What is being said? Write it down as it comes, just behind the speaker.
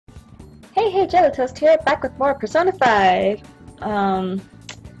Hey, Jelly Toast here, back with more Persona 5.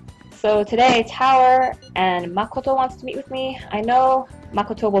 So today Tower and Makoto wants to meet with me. I know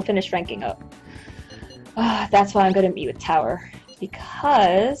Makoto will finish ranking up. That's why I'm gonna meet with Tower,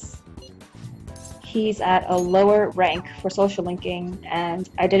 because he's at a lower rank for social linking, and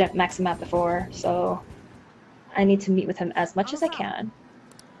I didn't max him out before, so I need to meet with him as much as I can.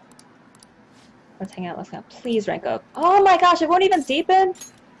 Let's hang out, let's hang out. Please rank up. Oh my gosh, it won't even deepen?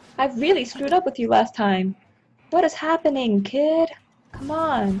 I really screwed up with you last time. What is happening, kid? Come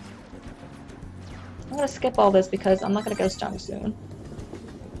on. I'm gonna skip all this because I'm not gonna go strong soon.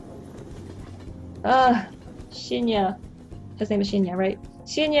 Shinya. His name is Shinya, right?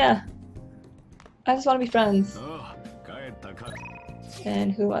 Shinya! I just want to be friends.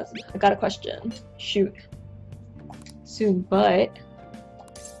 And who was it? I got a question. Shoot. Soon, but...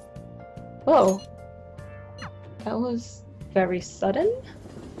 Whoa. That was very sudden?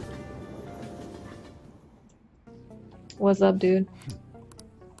 What's up, dude?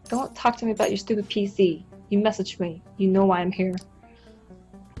 Don't talk to me about your stupid PC. You messaged me. You know why I'm here.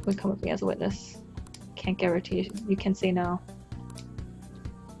 Would come with me as a witness. Can't guarantee you can say no.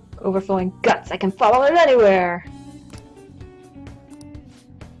 Overflowing guts. I can follow it anywhere.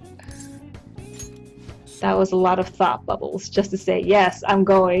 That was a lot of thought bubbles just to say yes, I'm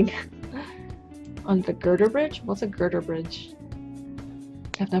going. On the girder bridge? What's a girder bridge?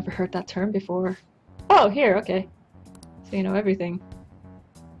 I've never heard that term before. Oh, here, okay. So you know everything.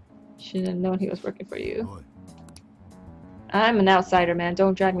 Should have known he was working for you. I'm an outsider, man.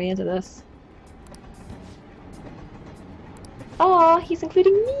 Don't drag me into this. Aw, he's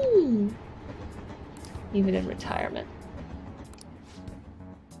including me! Even in retirement.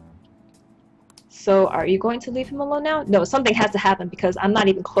 So, are you going to leave him alone now? No, something has to happen because I'm not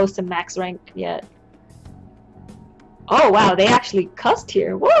even close to max rank yet. Oh wow, they actually cussed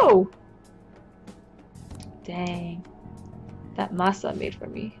here. Whoa! Dang. That masa made for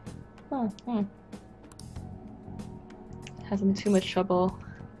me. Has him in too much trouble.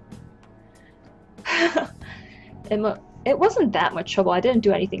 It wasn't that much trouble. I didn't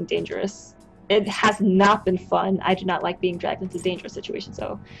do anything dangerous. It has not been fun. I do not like being dragged into dangerous situations,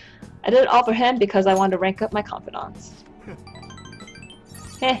 so I did it all for him because I wanted to rank up my confidants.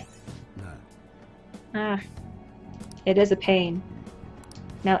 Heh. It is a pain.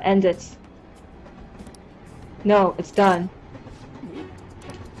 Now end it. No, it's done.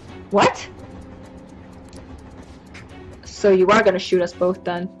 What? So you are gonna shoot us both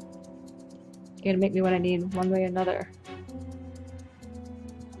then. You're gonna make me what I need one way or another.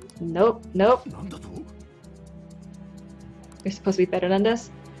 Nope, nope. You're supposed to be better than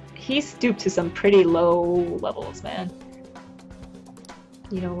this? He stooped to some pretty low levels, man.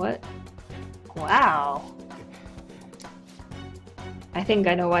 You know what? Wow. I think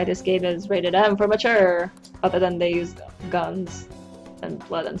I know why this game is rated M for mature. Other than they use guns and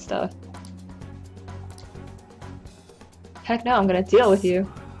blood and stuff. Heck no, I'm gonna deal with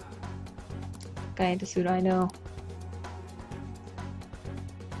you. Guy into suit, I know.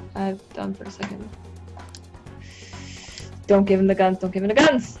 I've done for a second. Don't give him the guns, don't give him the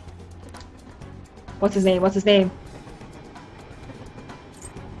guns! What's his name? What's his name?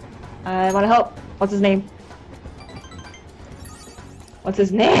 I wanna help. What's his name? What's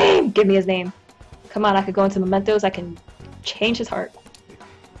his name? Give me his name. Come on, I could go into mementos, I can change his heart.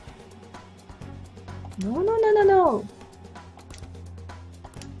 No.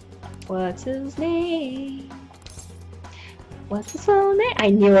 What's his name? What's his full name? I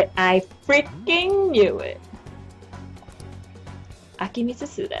knew it. I freaking knew it. Akimitsu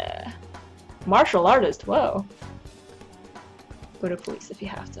Suda. Martial artist, whoa. Go to police if you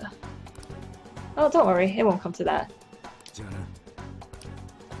have to. Oh, don't worry, it won't come to that.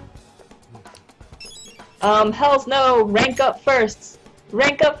 Hells no! Rank up first!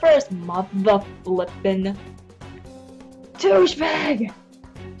 Rank up first! Mother flippin' douchebag!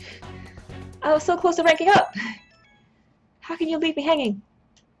 I was so close to ranking up! How can you leave me hanging?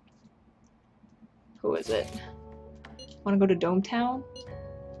 Who is it? Wanna go to Dome Town?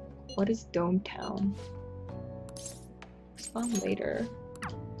 What is Dome Town? Respond later.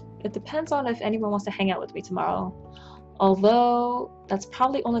 It depends on if anyone wants to hang out with me tomorrow. Although, that's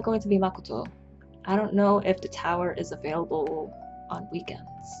probably only going to be Makoto. I don't know if the tower is available on weekends.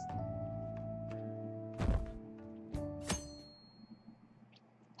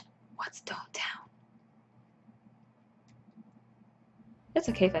 What's Dome Town? It's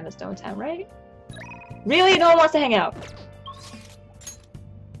okay if I miss Dome Town, right? Really? No one wants to hang out?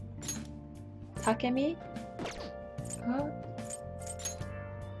 Takemi? Huh?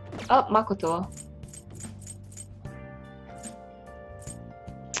 Oh, Makoto.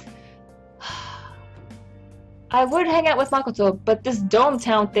 I would hang out with Makoto, but this Dome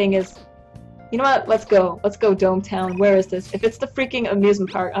Town thing is... You know what? Let's go. Let's go Dome Town. Where is this? If it's the freaking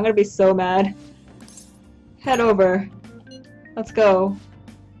amusement park, I'm gonna be so mad. Head over. Let's go.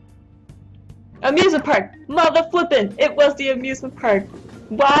 Amusement park! Mother flippin'! It was the amusement park.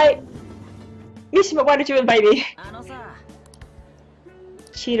 Why? Mishima, why did you invite me?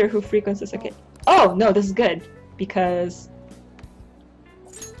 Cheater who frequents this. Okay. Oh, no, this is good. Because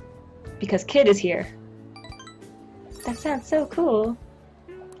Kid is here. That sounds so cool.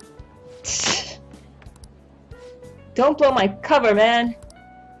 Don't blow my cover, man!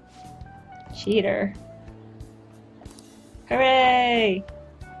 Cheater. Hooray!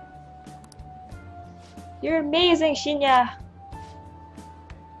 You're amazing, Shinya!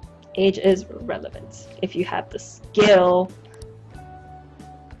 Age is relevant if you have the skill.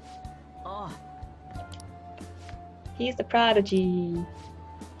 Oh. He's the prodigy.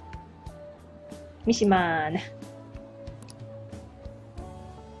 Mishiman.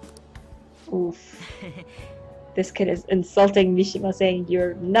 Oof. This kid is insulting Mishima, saying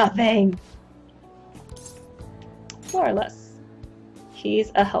you're nothing. More or less.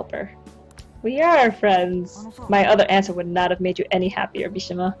 He's a helper. We are friends. My other answer would not have made you any happier,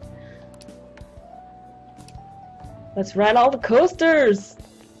 Mishima. Let's ride all the coasters!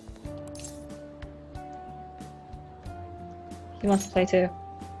 He wants to play too.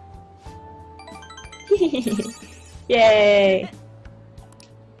 Yay!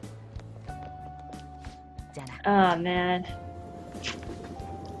 Oh man.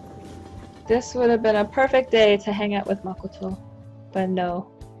 This would have been a perfect day to hang out with Makoto. But no.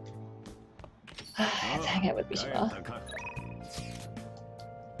 I have to hang out with Mishima.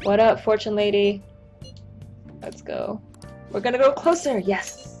 What up, fortune lady? Let's go. We're gonna go closer!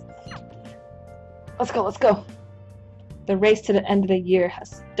 Yes! Let's go, let's go! The race to the end of the year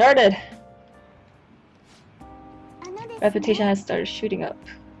has started! Reputation has started shooting up.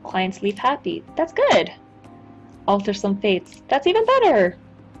 Clients leave happy. That's good! Alter some fates. That's even better!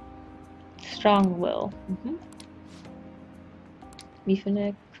 Strong will.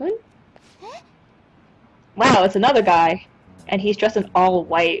 Mifune-kun? Wow, it's another guy! And he's dressed in all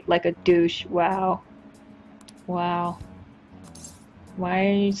white like a douche. Wow. Wow. Why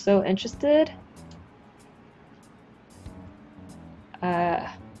are you so interested? I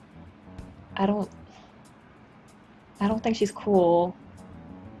don't think she's cool.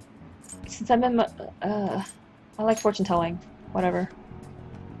 Since I'm in I like fortune telling. Whatever.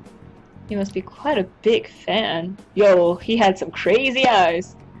 He must be quite a big fan. Yo, he had some crazy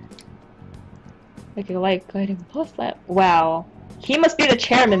eyes. Like a light guiding love that. Wow. He must be the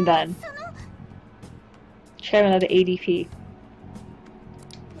chairman then. Chairman of the ADP.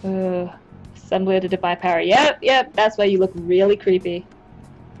 Assembly of the Divine Power. Yep, that's why you look really creepy.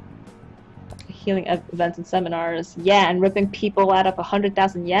 Healing events and seminars. Yeah, and ripping people out of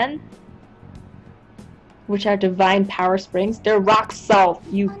 100,000 yen? Which are divine power springs. They're rock salt,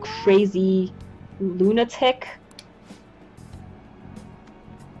 you crazy lunatic.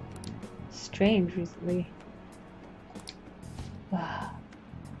 Strange recently.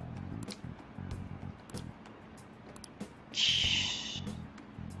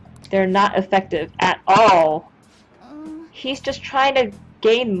 They're not effective at all. He's just trying to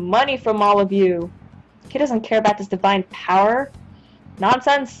gain money from all of you. He doesn't care about this divine power.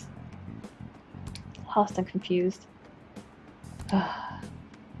 Nonsense. Lost and confused.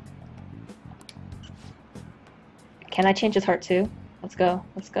 Can I change his heart too? Let's go.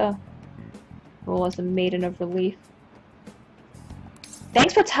 Let's go. Roll as a maiden of relief.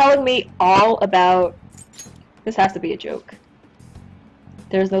 Thanks for telling me all about... This has to be a joke.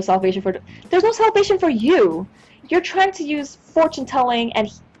 There's no salvation for... There's no salvation for you! You're trying to use fortune telling and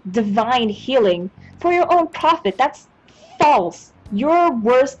divine healing for your own profit. That's false. You're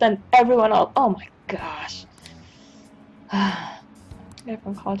worse than everyone else. Oh my gosh.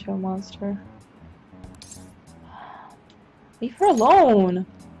 Everyone called you a monster. Leave her alone.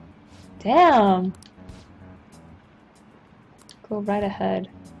 Damn. Go right ahead.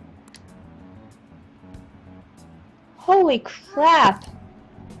 Holy crap!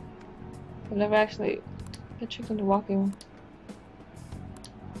 I've never actually got tricked into walking.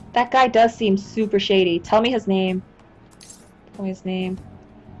 That guy does seem super shady. Tell me his name. Tell me his name.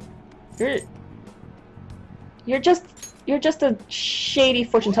 You're just a shady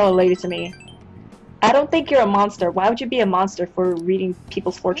fortune teller lady to me. I don't think you're a monster. Why would you be a monster for reading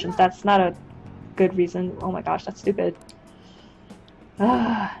people's fortunes? That's not a good reason. Oh my gosh, that's stupid.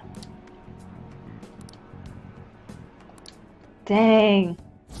 Dang.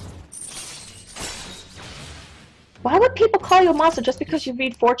 Why would people call you a monster just because you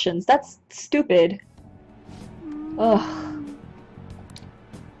read fortunes? That's stupid. Ugh.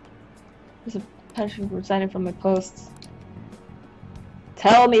 There's a pension resigning from my post.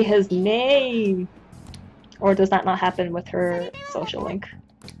 Tell me his name! Or does that not happen with her social link?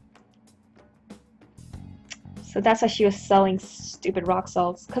 So that's why she was selling stupid rock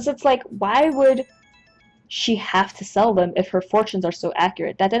salts. Because it's like, why would she have to sell them if her fortunes are so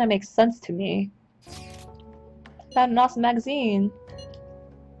accurate? That didn't make sense to me. Found an awesome magazine.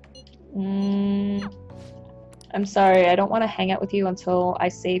 I'm sorry, I don't want to hang out with you until I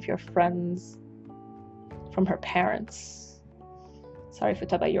save your friends from her parents. Sorry for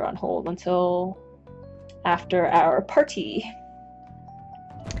Taba, you're on hold until after our party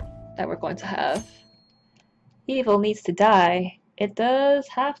that we're going to have. Evil needs to die. It does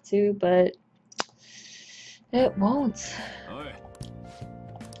have to, but it won't.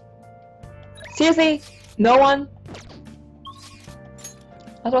 Seriously? No one?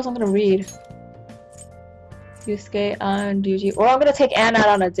 That's what I'm gonna read. Yusuke and Ryuji. Or I'm gonna take Anna out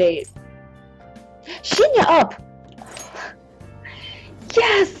on a date. Shinya up!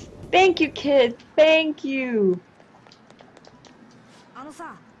 Yes! Thank you, kid. Thank you.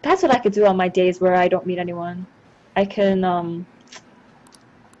 That's what I could do on my days where I don't meet anyone. I can,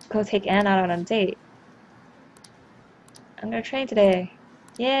 go take Anna out on a date. I'm gonna train today.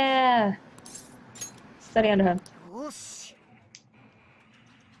 Yeah! Study under him.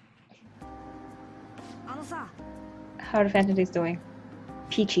 How are the Phantom doing?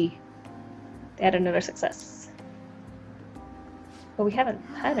 Peachy. They had another success. But we haven't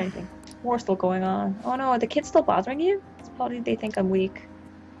had anything. War's still going on. Oh no, are the kids still bothering you? It's probably they think I'm weak.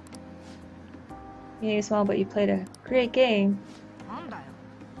 Yeah, you're small, but you played a great game.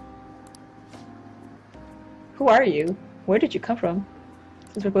 Who are you? Where did you come from?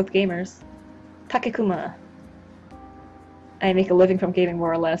 Since we're both gamers. Takekuma. I make a living from gaming,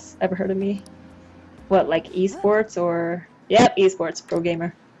 more or less. Ever heard of me? What, like esports or... Yep, esports, pro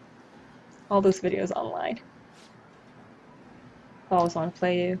gamer. All those videos online. I always want to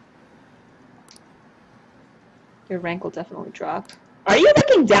play you. Your rank will definitely drop. Are you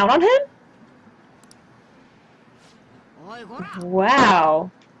looking down on him?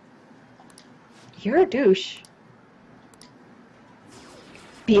 Wow. You're a douche.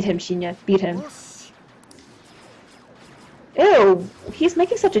 Beat him, Shinya. Beat him. Ew, he's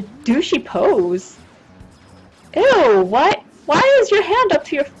making such a douchey pose. Ew, what? Why is your hand up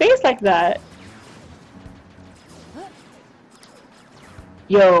to your face like that?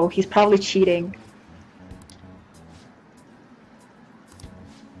 Yo, he's probably cheating.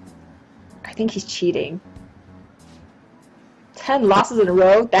 I think he's cheating. 10 losses in a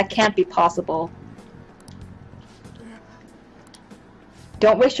row? That can't be possible.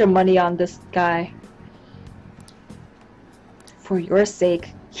 Don't waste your money on this guy. For your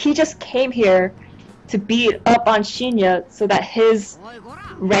sake. He just came here to beat up on Shinya so that his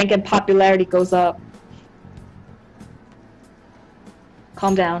rank and popularity goes up.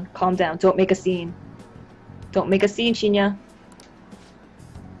 Calm down, calm down. Don't make a scene. Don't make a scene, Shinya.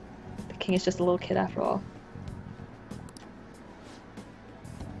 The king is just a little kid after all.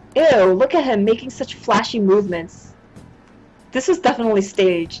 Ew, look at him making such flashy movements. This was definitely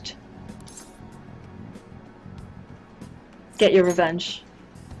staged. Get your revenge.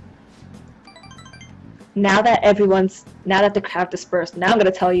 Now that the crowd dispersed, now I'm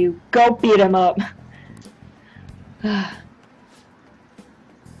gonna tell you, go beat him up.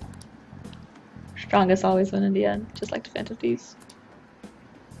 Strongest always win in the end, just like the Phantom Thieves.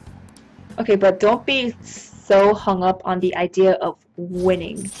 Okay, but don't be so hung up on the idea of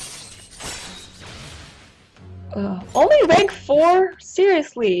winning. Only rank 4?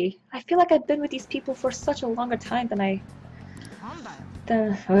 Seriously? I feel like I've been with these people for such a longer time than I...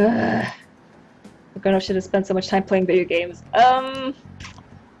 The grown-up should have spent so much time playing video games. I'm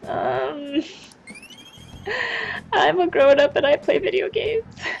a grown-up and I play video games.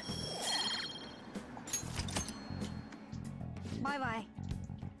 Bye-bye.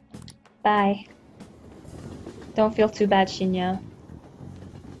 Bye. Don't feel too bad, Shinya.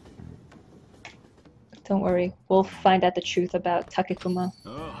 Don't worry, we'll find out the truth about Takekuma.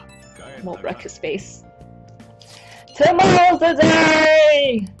 We'll wreck his face. Tomorrow's the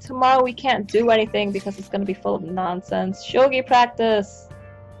day! Tomorrow we can't do anything because it's gonna be full of nonsense. Shogi practice!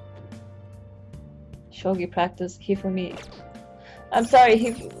 Shogi practice, Hifumi. I'm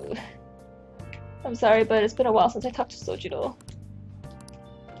sorry, I'm sorry, but it's been a while since I talked to Sojiro.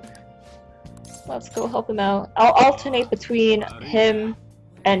 Let's go help him out. I'll alternate between him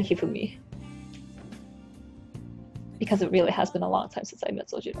and Hifumi. Because it really has been a long time since I met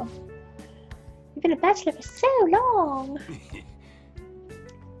Sojiro. You've been a bachelor for so long!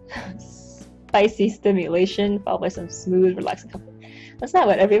 spicy stimulation followed by some smooth, relaxing comfort. That's not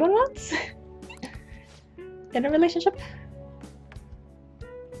what everyone wants in a relationship.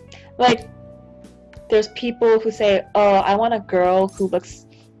 Like, there's people who say, oh, I want a girl who looks,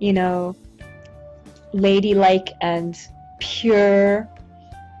 you know, ladylike and pure.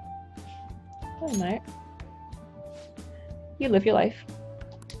 Oh, my. You live your life.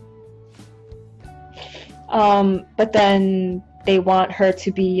 But then they want her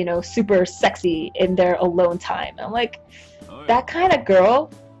to be, you know, super sexy in their alone time. I'm like, that kind of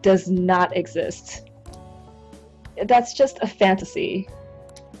girl does not exist. That's just a fantasy.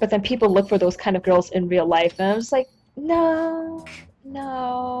 But then people look for those kind of girls in real life, and I'm just like, no,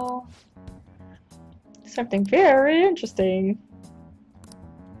 no. Something very interesting.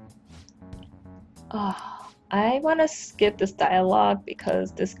 Oh, I want to skip this dialogue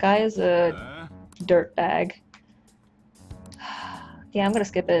because this guy is a dirtbag. Yeah, I'm gonna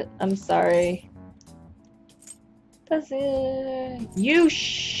skip it. I'm sorry. Does it? You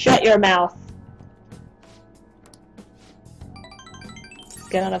shut your mouth.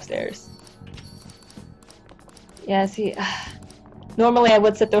 Get on upstairs. Yeah, see, normally I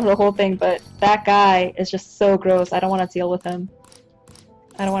would sit through the whole thing, but that guy is just so gross. I don't want to deal with him.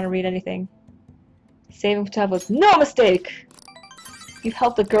 I don't want to read anything. Saving tab was no mistake! You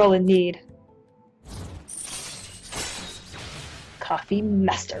helped a girl in need. Coffee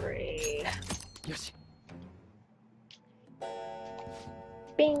mastery. Yes.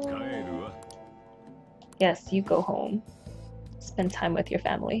 Bing! Yes, you go home. Spend time with your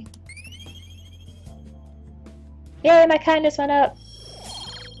family. Yay, my kindness went up!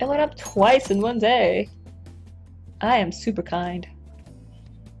 It went up twice in one day. I am super kind.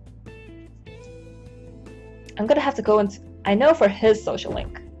 I'm gonna have to go into... I know for his social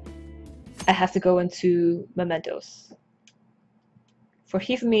link, I have to go into Mementos. For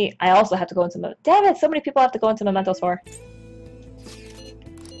Hifumi, I also have to go into Damn it! So many people I have to go into Mementos for.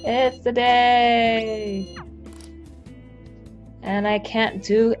 It's the day! And I can't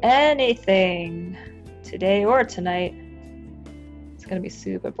do anything today or tonight. It's gonna be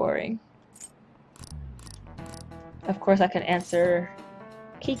super boring. Of course I can answer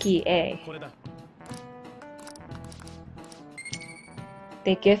Kiki A.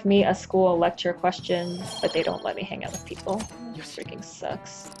 They give me a school lecture question, but they don't let me hang out with people. Freaking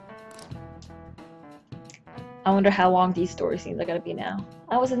sucks. I wonder how long these story scenes are gonna be now.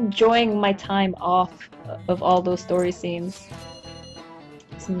 I was enjoying my time off of all those story scenes.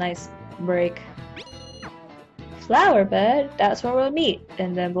 It's a nice break. Flower bed, that's where we'll meet,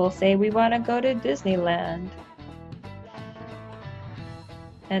 and then we'll say we want to go to Disneyland.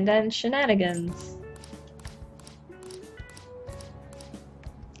 And then shenanigans.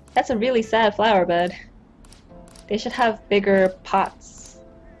 That's a really sad flower bed. They should have bigger pots.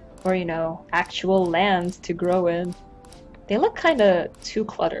 Or, you know, actual land to grow in. They look kinda too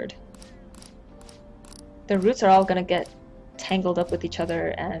cluttered. The roots are all gonna get tangled up with each other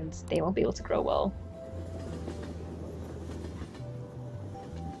and they won't be able to grow well.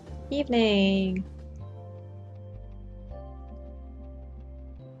 Evening!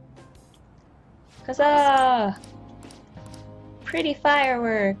 Huzzah! Pretty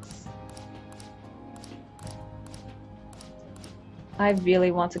fireworks! I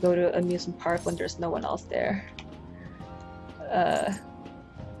really want to go to an amusement park when there's no one else there.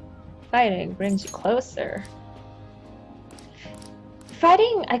 Fighting brings you closer.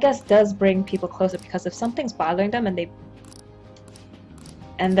 Fighting, I guess, does bring people closer because if something's bothering them and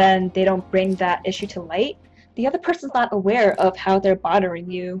then they don't bring that issue to light, the other person's not aware of how they're bothering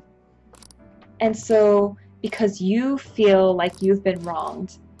you. And so, because you feel like you've been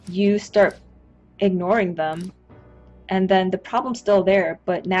wronged, you start ignoring them, and then the problem's still there,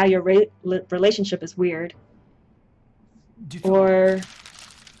 but now your relationship is weird. Or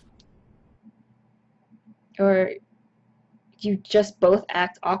you just both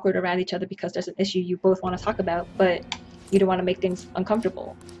act awkward around each other because there's an issue you both want to talk about, but you don't want to make things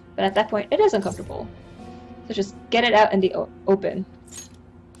uncomfortable. But at that point, it is uncomfortable. So just get it out in the open.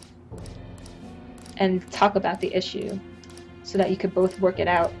 And talk about the issue so that you could both work it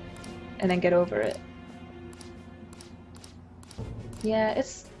out and then get over it. Yeah,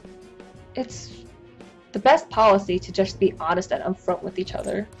 it's the best policy to just be honest and upfront with each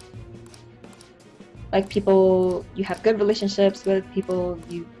other. Like people you have good relationships with, people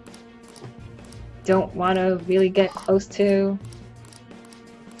you don't want to really get close to.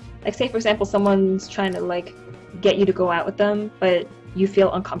 Like say for example someone's trying to like get you to go out with them, but you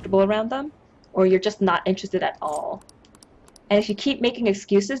feel uncomfortable around them, or you're just not interested at all. And if you keep making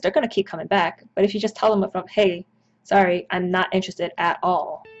excuses, they're gonna keep coming back. But if you just tell them up front, hey, sorry, I'm not interested at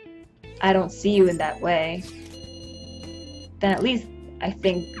all, I don't see you in that way, then at least I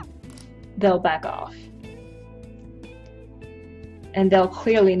think they'll back off. And they'll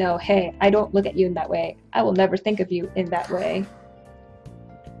clearly know, hey, I don't look at you in that way. I will never think of you in that way.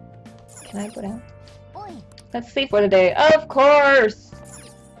 Can I go down? Let's sleep for the day. Of course!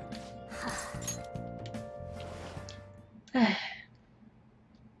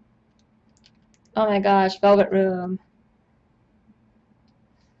 Oh my gosh, Velvet Room.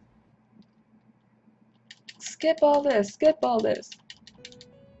 Skip all this, skip all this.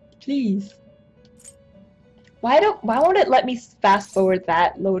 Please. Why won't it let me fast forward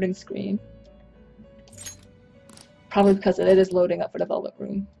that loading screen? Probably because it is loading up for the Velvet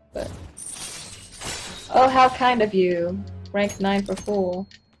Room, but... Oh, how kind of you. Rank 9 for full.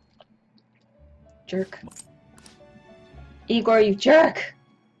 Jerk. Igor, you jerk!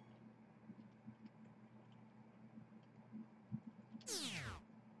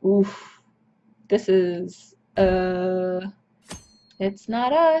 Oof. This is... It's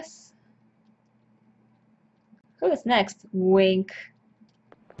not us. Who is next? Wink.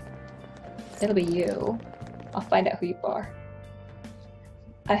 It'll be you. I'll find out who you are.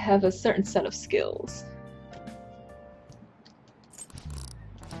 I have a certain set of skills.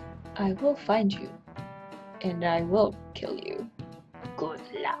 I will find you. And I will kill you. Good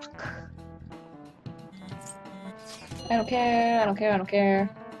luck. I don't care, I don't care, I don't care.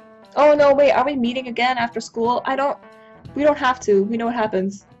 Oh no, wait, are we meeting again after school? We don't have to. We know what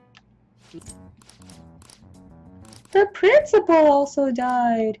happens. The principal also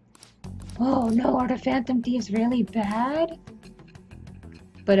died! Oh no, are the Phantom Thieves really bad?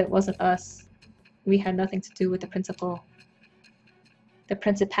 But it wasn't us. We had nothing to do with the principal. The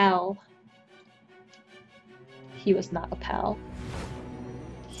principal. He was not a pal.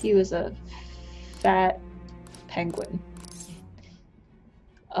 He was a fat penguin.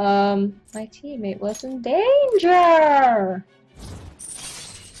 My teammate was in danger!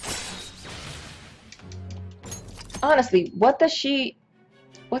 Honestly, what does she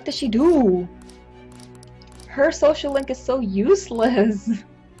do? Her social link is so useless.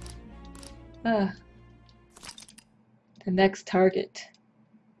 The next target.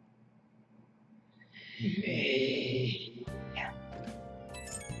 Me.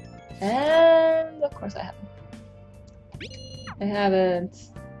 And of course I haven't. I haven't.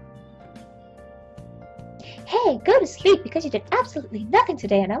 Hey, go to sleep because you did absolutely nothing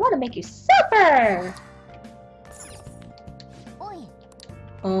today and I want to make you suffer!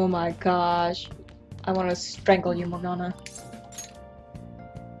 Oh my gosh. I want to strangle you, Morgana.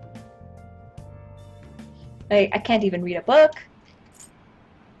 I can't even read a book.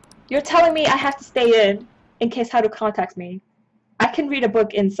 You're telling me I have to stay in case Haru contacts me. I can read a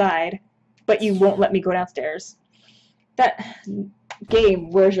book inside, but you won't let me go downstairs. That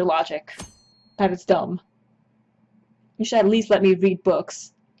game, where's your logic? That is dumb. You should at least let me read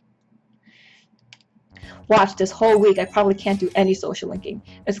books. Watch, this whole week I probably can't do any social linking.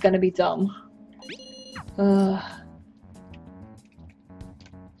 It's gonna be dumb.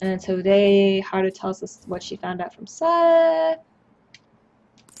 And today, Haru tells us what she found out from Seth.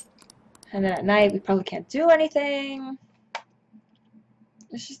 And then at night, we probably can't do anything.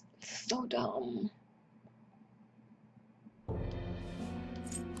 It's just so dumb.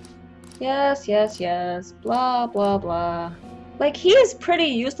 Yes, yes, yes. Blah, blah, blah. Like, he is pretty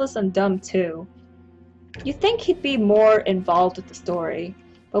useless and dumb, too. You'd think he'd be more involved with the story,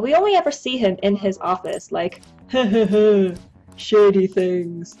 but we only ever see him in his office, like, shady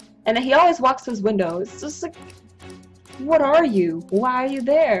things. And he always walks to his window. It's just like, what are you? Why are you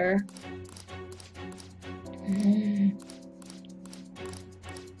there?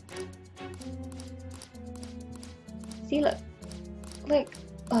 See, look, like,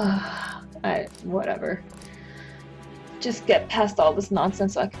 whatever. Just get past all this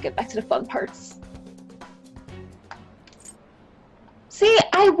nonsense so I can get back to the fun parts. See,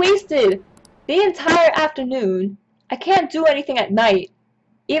 I wasted the entire afternoon. I can't do anything at night,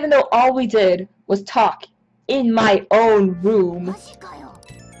 even though all we did was talk in my own room.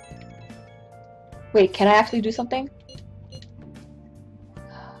 Wait, can I actually do something?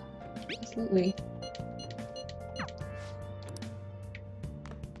 Absolutely.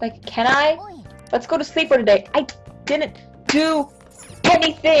 Like, can I? Let's go to sleep for today. I didn't do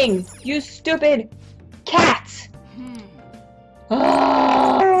anything, you stupid cat!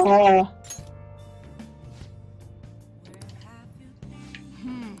 Oh,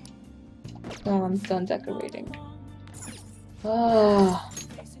 I'm done decorating. Oh.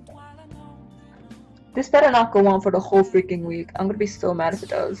 This better not go on for the whole freaking week. I'm gonna be so mad if it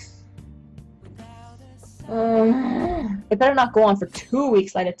does. It better not go on for 2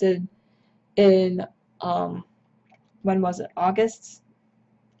 weeks like it did in when was it? August?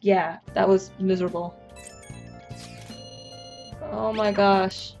 Yeah, that was miserable. Oh my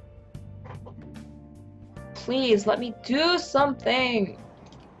gosh. Please let me do something.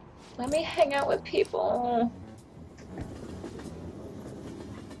 Let me hang out with people.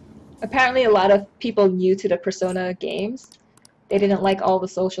 Apparently a lot of people new to the Persona games, they didn't like all the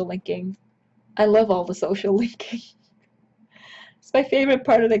social linking. I love all the social linking. It's my favorite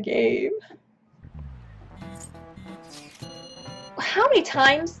part of the game. How many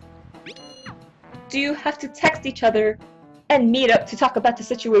times do you have to text each other and meet up to talk about the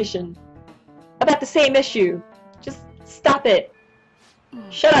situation? About the same issue? Just stop it.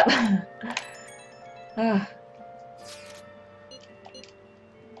 Shut up.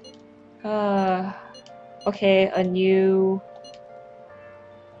 Okay, a new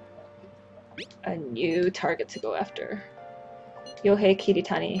target to go after. Yohei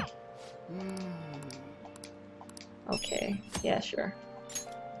Kiritani. Okay, yeah, sure.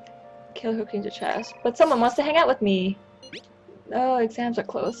 Kill who cleans your trash. But someone wants to hang out with me. Oh, exams are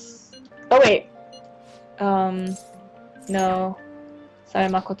close. Oh wait. No. Sorry,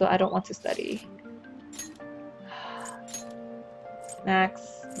 Makoto, I don't want to study.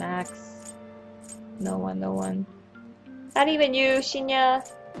 Max. No one. Not even you, Shinya.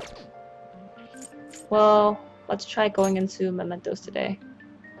 Well, let's try going into mementos today.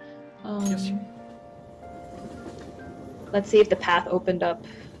 Let's see if the path opened up.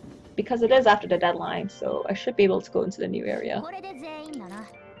 Because it is after the deadline, so I should be able to go into the new area.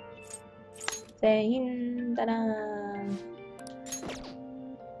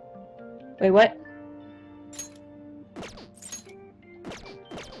 Wait, what?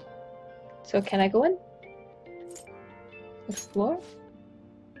 So can I go in? Explore?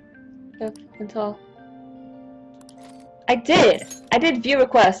 Until... I did view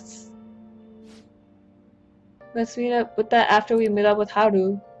requests! Let's meet up with that after we meet up with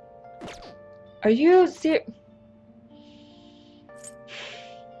Haru. Are you serious?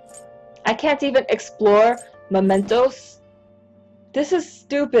 I can't even explore mementos? This is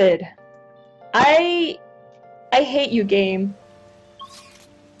stupid. I hate you, game.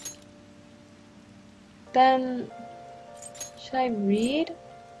 Then... should I read?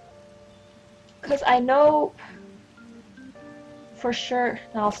 Because I know... for sure...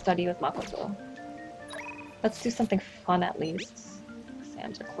 I'll study with Makoto. Let's do something fun at least.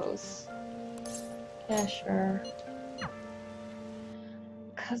 Exams are close. Yeah, sure.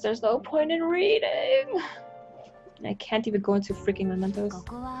 Because there's no point in reading. I can't even go into freaking mementos.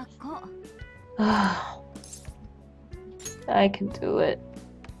 I can do it.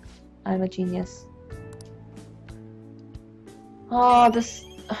 I'm a genius. Oh, this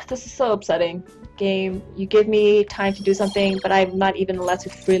is so upsetting. Game, you give me time to do something, but I'm not even allowed to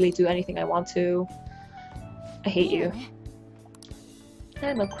freely do anything I want to. I hate you.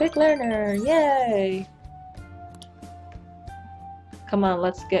 I'm a quick learner, yay! Come on,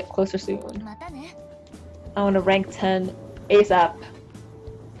 let's get closer soon. I want to rank 10 ASAP.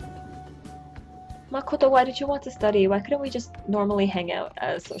 Makoto, why did you want to study? Why couldn't we just normally hang out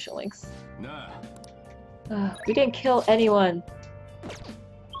as social links? We didn't kill anyone.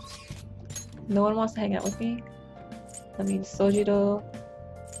 No one wants to hang out with me? I mean, Sojiro,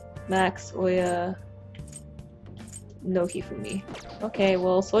 Max, Oya, no Hifumi. Okay,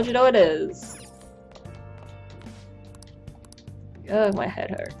 well, Sojiro it is. Ugh, my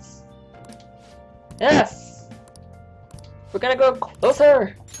head hurts. Yes! We're gonna go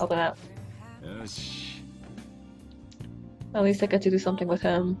closer! Help him out. At least I get to do something with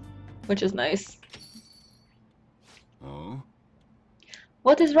him, which is nice.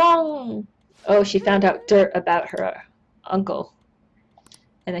 What is wrong? Oh, she found out dirt about her uncle.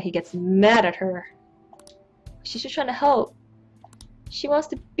 And then he gets mad at her. She's just trying to help. She wants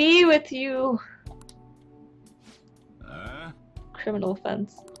to be with you. Criminal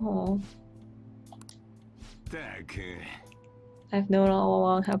offense. Oh. I've known all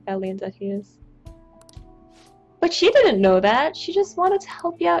along how badly in debt he is. But she didn't know that. She just wanted to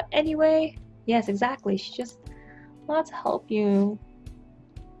help you out anyway. Yes, exactly. She just wanted to help you.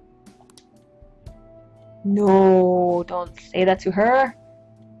 No, don't say that to her.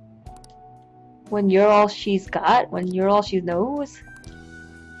 When you're all she's got, when you're all she knows.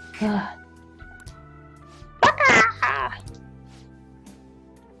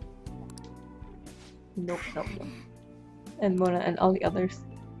 Nope. And Mona and all the others.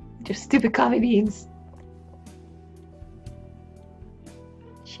 They're stupid coffee beans.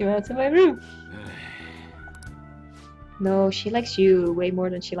 She went to my room. No, she likes you way more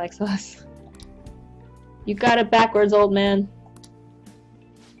than she likes us. You got it backwards, old man.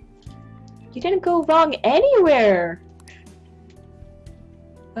 You didn't go wrong anywhere!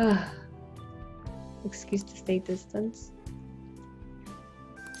 Ugh. Excuse to stay distance.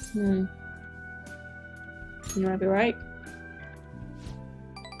 You wanna be right?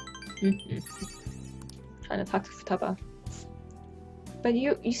 Trying to talk to Futaba. But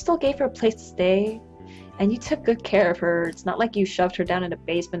you still gave her a place to stay, and you took good care of her. It's not like you shoved her down in a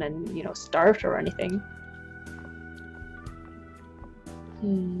basement and, you know, starved her or anything.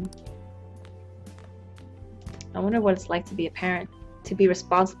 I wonder what it's like to be a parent, to be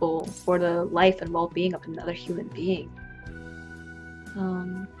responsible for the life and well-being of another human being.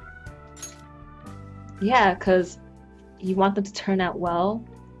 Yeah, because you want them to turn out well,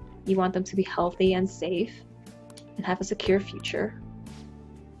 you want them to be healthy and safe, and have a secure future.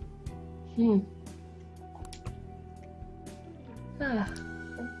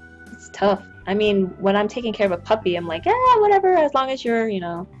 It's tough. I mean, when I'm taking care of a puppy, I'm like, yeah, whatever, as long as you're, you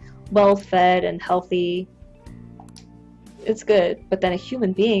know, well-fed and healthy, it's good. But then a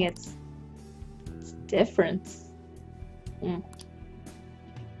human being, it's different.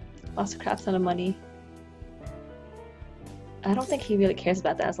 Lost a crap ton of money. I don't think he really cares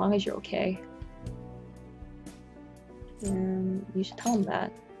about that as long as you're okay. And you should tell him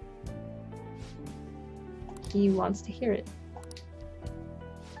that. He wants to hear it.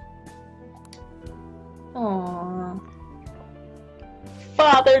 Aww.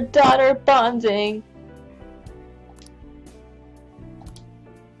 Father-daughter bonding!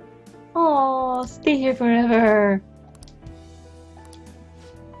 Aww, stay here forever!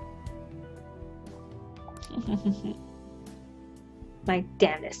 My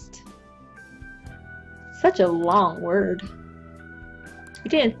damnest. Such a long word.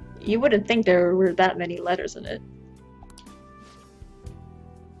 You wouldn't think there were that many letters in it.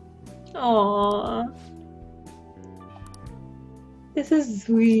 Aww. This is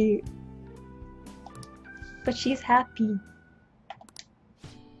sweet. But she's happy.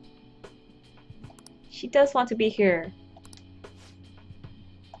 She does want to be here.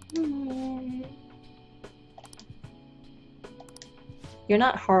 You're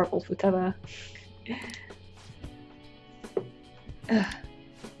not horrible, Futaba.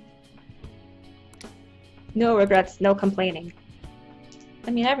 No regrets, no complaining.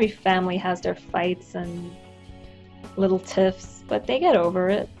 I mean, every family has their fights and little tiffs, but they get over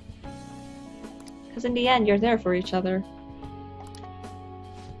it. Because in the end, you're there for each other.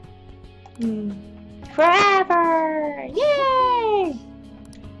 Forever! Yay!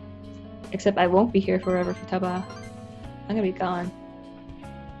 Except I won't be here forever, Futaba. I'm gonna be gone.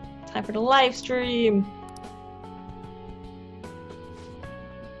 Time for the live stream!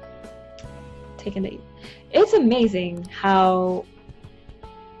 Taking the... It's amazing how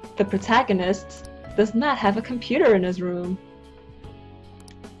the protagonist does not have a computer in his room.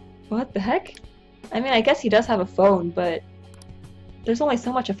 What the heck? I mean, I guess he does have a phone, but there's only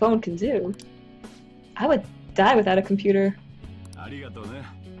so much a phone can do. I would die without a computer.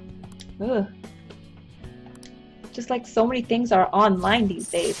 Ugh. Just like so many things are online these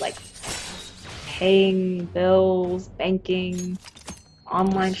days, like paying bills, banking,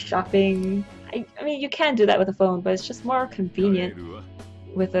 online shopping. I mean, you can do that with a phone, but it's just more convenient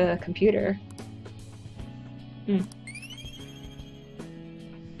with a computer.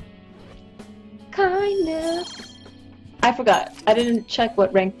 Kindness! I forgot. I didn't check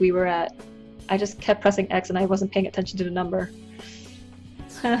what rank we were at. I just kept pressing X and I wasn't paying attention to the number.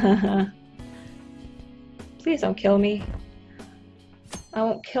 Please don't kill me. I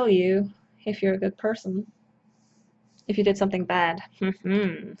won't kill you if you're a good person. If you did something bad.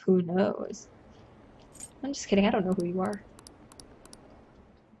 Who knows? I'm just kidding, I don't know who you are.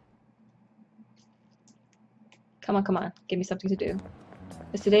 Come on, come on. Give me something to do.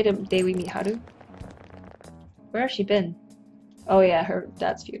 Is today the day we meet Haru? Where has she been? Oh yeah, her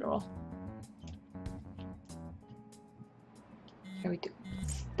dad's funeral. Here we do.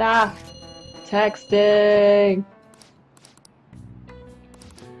 Stop texting!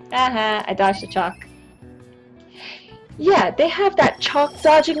 Haha, I dodged the chalk. Yeah, they have that chalk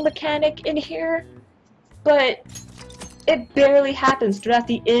dodging mechanic in here, but it barely happens throughout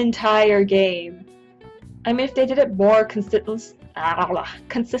the entire game. I mean, if they did it more consistently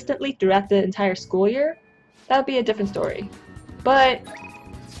throughout the entire school year, that would be a different story. But,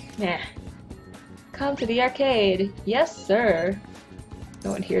 yeah. Come to the arcade. Yes, sir.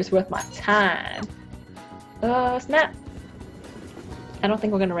 No one here is worth my time. Snap. I don't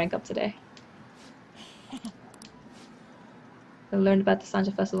think we're gonna rank up today. I learned about the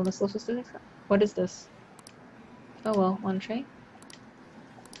Sanja Festival in the social studies. What is this? Oh well, on a train?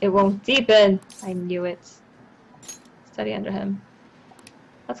 It won't deepen! I knew it. Study under him.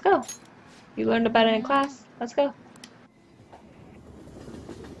 Let's go. You learned about it in class. Let's go.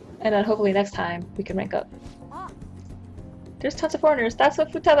 And then hopefully next time we can rank up. There's tons of foreigners. That's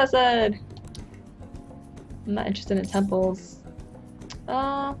what Futaba said. I'm not interested in temples.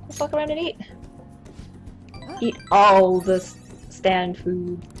 Let's walk around and eat. Eat all the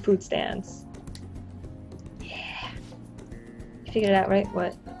food stands. Yeah. You figured it out, right?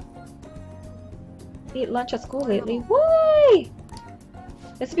 What? Eat lunch at school lately? Why?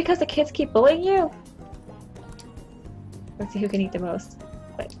 Is it because the kids keep bullying you? Let's see who can eat the most.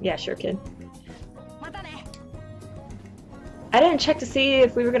 But yeah, sure, kid. I didn't check to see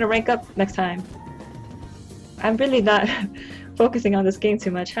if we were gonna rank up next time. I'm really not focusing on this game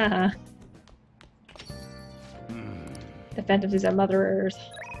too much, haha. The fantasies are murderers.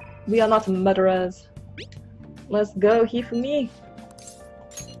 We are not murderers. Let's go, Hifumi.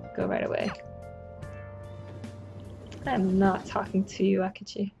 Go right away. I'm not talking to you,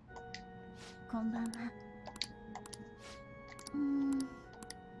 Akechi.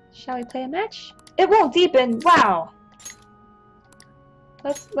 Shall we play a match? It won't deepen! Wow!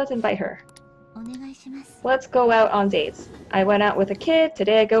 Let's invite her. Let's go out on dates. I went out with a kid,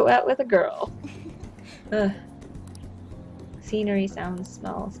 today I go out with a girl. Ugh. Scenery, sounds,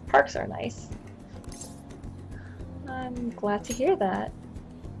 smells. Parks are nice. I'm glad to hear that.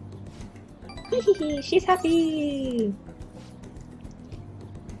 Hehehe, she's happy!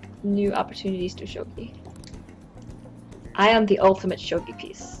 New opportunities to shogi. I am the ultimate shogi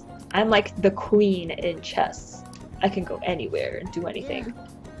piece. I'm like the queen in chess. I can go anywhere and do anything.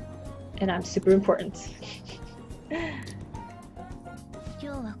 And I'm super important.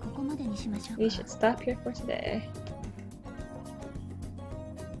 We should stop here for today.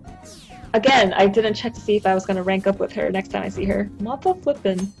 Again, I didn't check to see if I was gonna rank up with her next time I see her. Mother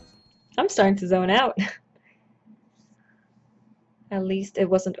flippin'. I'm starting to zone out. At least it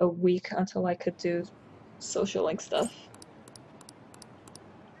wasn't a week until I could do social link stuff.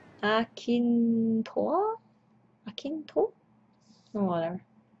 Akintoa? Akinto? Oh, whatever.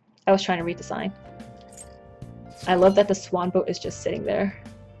 I was trying to read the sign. I love that the swan boat is just sitting there.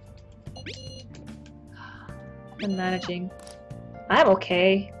 I'm managing. I'm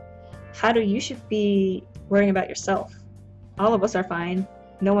okay. Haru, you should be worrying about yourself. All of us are fine.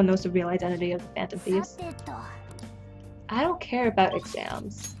 No one knows the real identity of the Phantom Thieves. I don't care about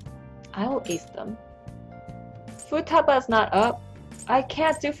exams. I will ace them. Futaba's not up. I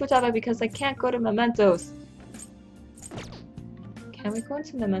can't do Futaba because I can't go to Mementos. Can we go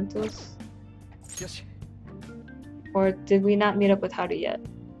into Mementos? Yes. Or did we not meet up with Haru yet?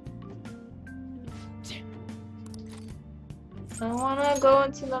 I wanna go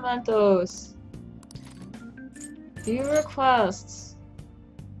into Mementos. View requests.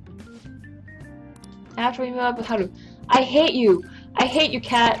 After we meet up with Haru. I hate you! I hate you,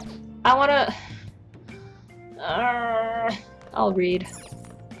 cat! I wanna... I'll read.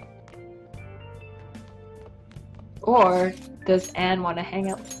 Or does Anne want to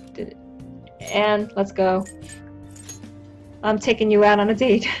hang out? Anne, let's go. I'm taking you out on a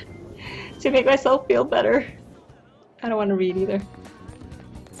date to make myself feel better. I don't want to read either.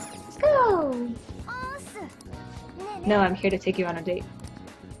 Let's go! No, I'm here to take you on a date.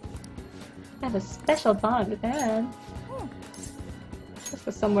 I have a special bond with Anne. Let's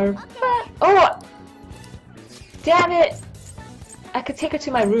go somewhere. Oh! Damn it! I could take her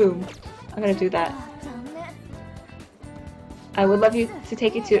to my room. I'm gonna do that. I would love you to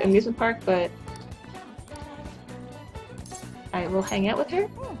take you to an amusement park, but I will hang out with her.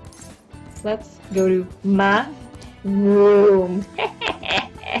 Let's go to my room.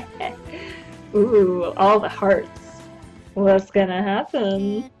 Ooh, all the hearts. What's gonna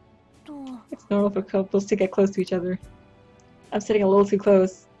happen? It's normal for couples to get close to each other. I'm sitting a little too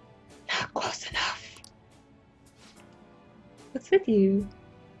close. Not close enough. What's with you?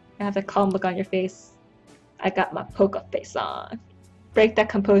 I have that calm look on your face. I got my poker face on. Break that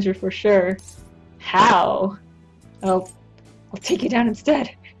composure for sure. How? I'll take you down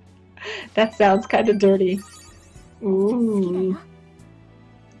instead. That sounds kind of dirty. Ooh.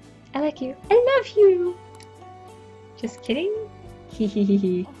 I like you. I love you. Just kidding?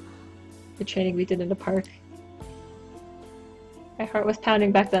 Hehehehe. The training we did in the park. My heart was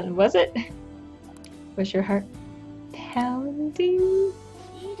pounding back then, was it? Was your heart pounding?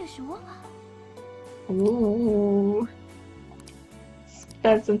 Ooh.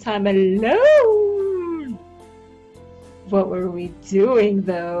 Spend some time alone! What were we doing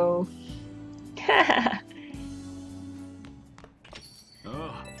though?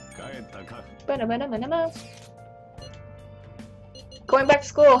 Going back to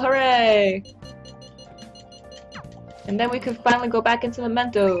school, hooray! And then we could finally go back into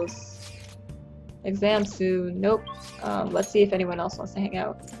Mementos. Exam soon. Nope. Let's see if anyone else wants to hang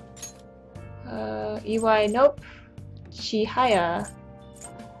out. EY, nope. Chihaya.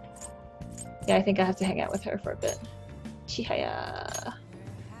 Yeah, I think I have to hang out with her for a bit. Chihaya.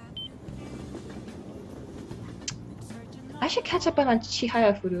 I should catch up on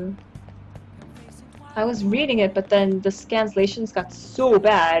Chihaya Furu. I was reading it, but then the translations got so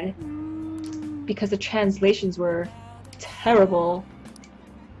bad because the translations were terrible.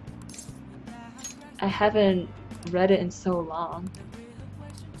 I haven't read it in so long.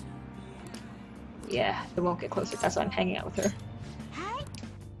 Yeah, it won't get closer. That's why I'm hanging out with her.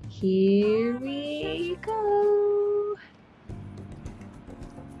 Here we go.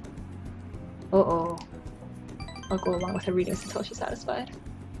 Uh-oh. I'll go along with her readings until she's satisfied.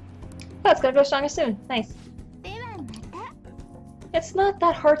 Oh, it's gonna go stronger soon. Nice. It's not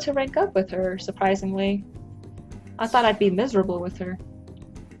that hard to rank up with her, surprisingly. I thought I'd be miserable with her.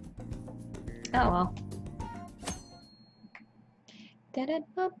 Oh well.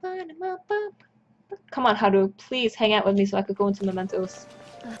 Come on, Haru, please hang out with me so I could go into mementos.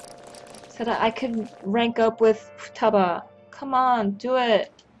 So that I could rank up with Futaba. Come on, do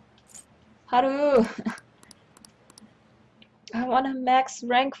it. Haru! I want to max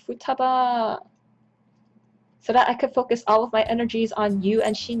rank Futaba. So that I could focus all of my energies on you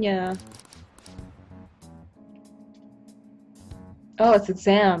and Shinya. Oh, it's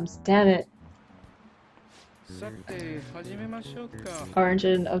exams. Damn it.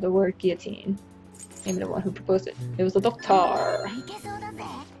 Origin of the word guillotine. Name the one who proposed it. It was the doctor.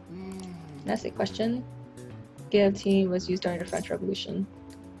 That's a question. Guillotine was used during the French Revolution.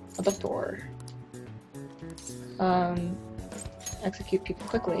 A doctor. Execute people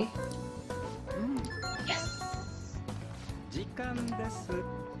quickly. Yes!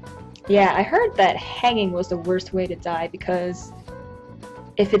 Yeah, I heard that hanging was the worst way to die because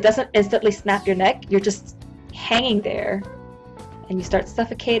if it doesn't instantly snap your neck, you're just hanging there and you start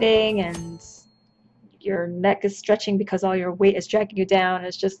suffocating and your neck is stretching because all your weight is dragging you down.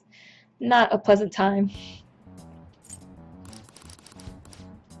 It's just not a pleasant time.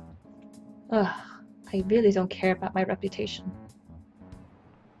 Ugh, I really don't care about my reputation.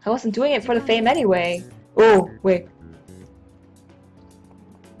 I wasn't doing it for the fame anyway. Oh, wait.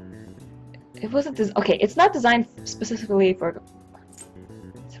 It wasn't okay, it's not designed specifically for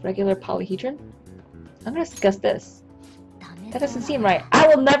it's a regular polyhedron. I'm gonna guess this. That doesn't seem right. I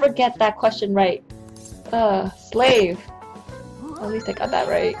will never get that question right. Slave. At least I got that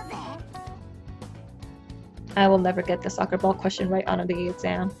right. I will never get the soccer ball question right on the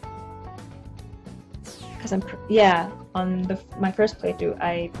exam. Because yeah, on my first playthrough,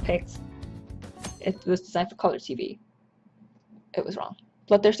 I picked it was designed for color TV. It was wrong.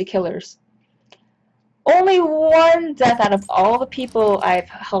 Bloodthirsty killers. Only one death out of all the people I've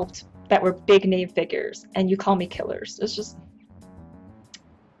helped that were big name figures, and you call me killers. It's just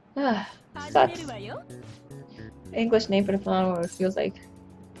sucks. English name for the phenomenon feels like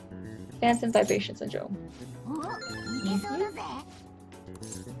phantom vibration syndrome.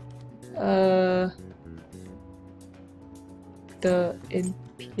 The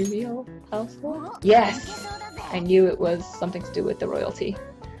Imperial household? Yes! I knew it was something to do with the royalty.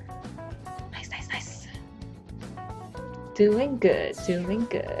 Nice, nice, nice. Doing good, doing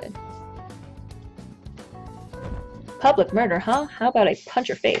good. Public murder, huh? How about I punch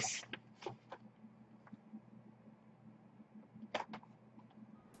your face?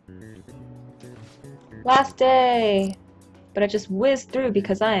 Last day! But I just whizzed through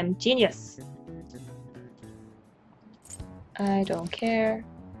because I am genius. I don't care.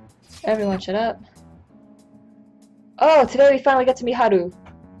 Everyone shut up. Oh, today we finally get to meet Haru.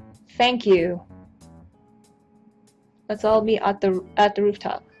 Thank you. Let's all meet at the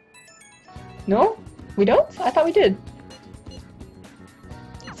rooftop. No? We don't? I thought we did.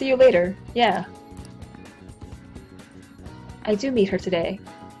 See you later. Yeah. I do meet her today.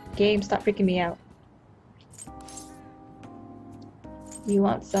 Game, stop freaking me out. You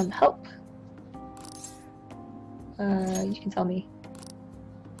want some help? You can tell me.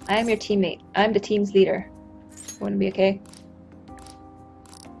 I am your teammate. I'm the team's leader. Wouldn't be okay?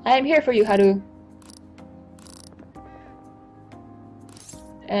 I am here for you, Haru.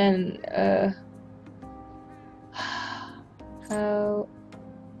 And,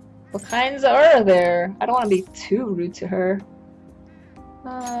 what kinds are there? I don't want to be too rude to her.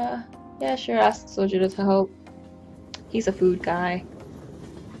 Yeah, sure, ask Sojiro to help. He's a food guy.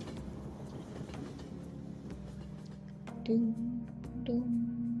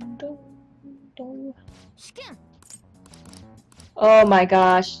 Oh my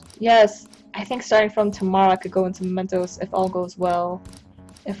gosh, yes. I think starting from tomorrow I could go into mementos if all goes well.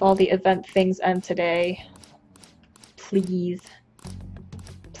 If all the event things end today, please.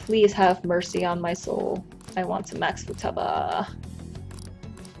 Please have mercy on my soul. I want to max Futaba.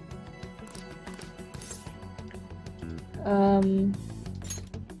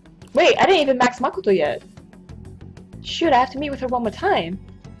 Wait, I didn't even max Makoto yet. Shoot, I have to meet with her one more time.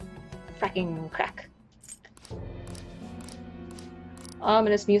 Fracking crack.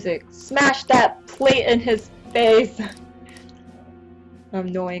 Ominous music. Smash that plate in his face!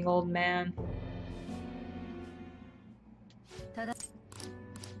 Annoying old man.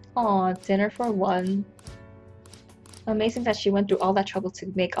 Aw, dinner for one. Amazing that she went through all that trouble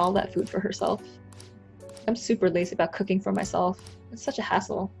to make all that food for herself. I'm super lazy about cooking for myself. It's such a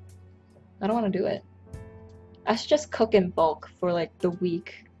hassle. I don't want to do it. I should just cook in bulk for like the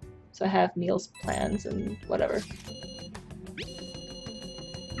week. So I have meals plans and whatever.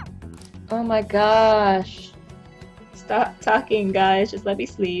 Oh my gosh. Stop talking, guys. Just let me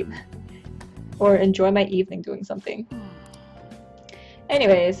sleep. Or enjoy my evening doing something.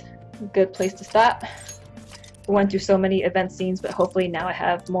 Anyways, good place to stop. We went through so many event scenes, but hopefully now I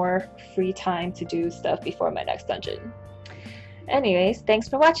have more free time to do stuff before my next dungeon. Anyways, thanks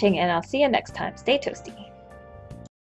for watching, and I'll see you next time. Stay toasty.